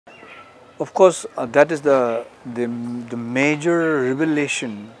Of course, that is the major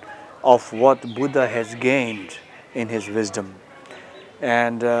revelation of what Buddha has gained in his wisdom,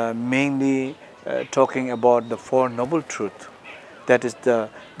 and mainly talking about the Four Noble Truths. That is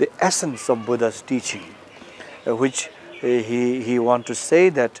the essence of Buddha's teaching, which he wants to say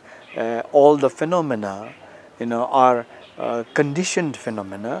that all the phenomena, are conditioned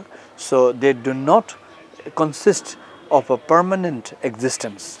phenomena, so they do not consist of a permanent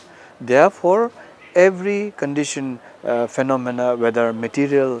existence. Therefore, every conditioned phenomena, whether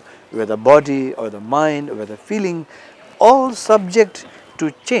material, whether body or the mind, or whether feeling, all subject to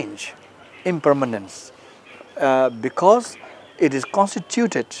change, impermanence, because it is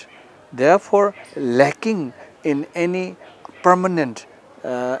constituted, therefore lacking in any permanent,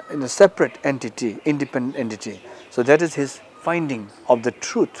 in a separate entity, independent entity. So that is his finding of the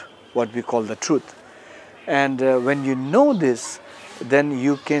truth, what we call the truth. And when you know this, then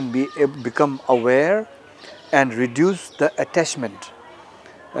you can become aware and reduce the attachment,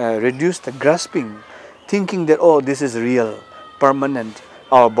 reduce the grasping, thinking that, oh, this is real, permanent,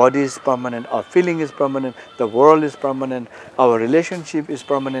 our body is permanent, our feeling is permanent, the world is permanent, our relationship is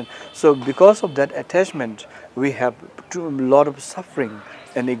permanent. So because of that attachment, we have a lot of suffering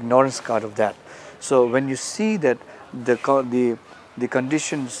and ignorance out of that. So when you see that the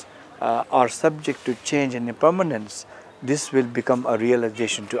conditions are subject to change and impermanence, this will become a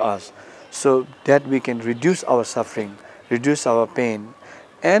realization to us, so that we can reduce our suffering, reduce our pain,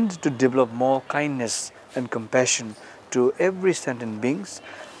 and to develop more kindness and compassion to every sentient beings,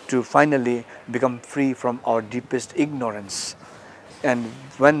 to finally become free from our deepest ignorance. And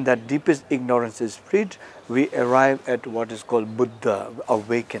when that deepest ignorance is freed, we arrive at what is called Buddha,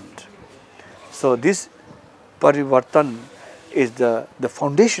 awakened. So this parivartan is the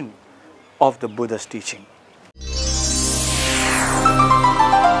foundation of the Buddha's teaching.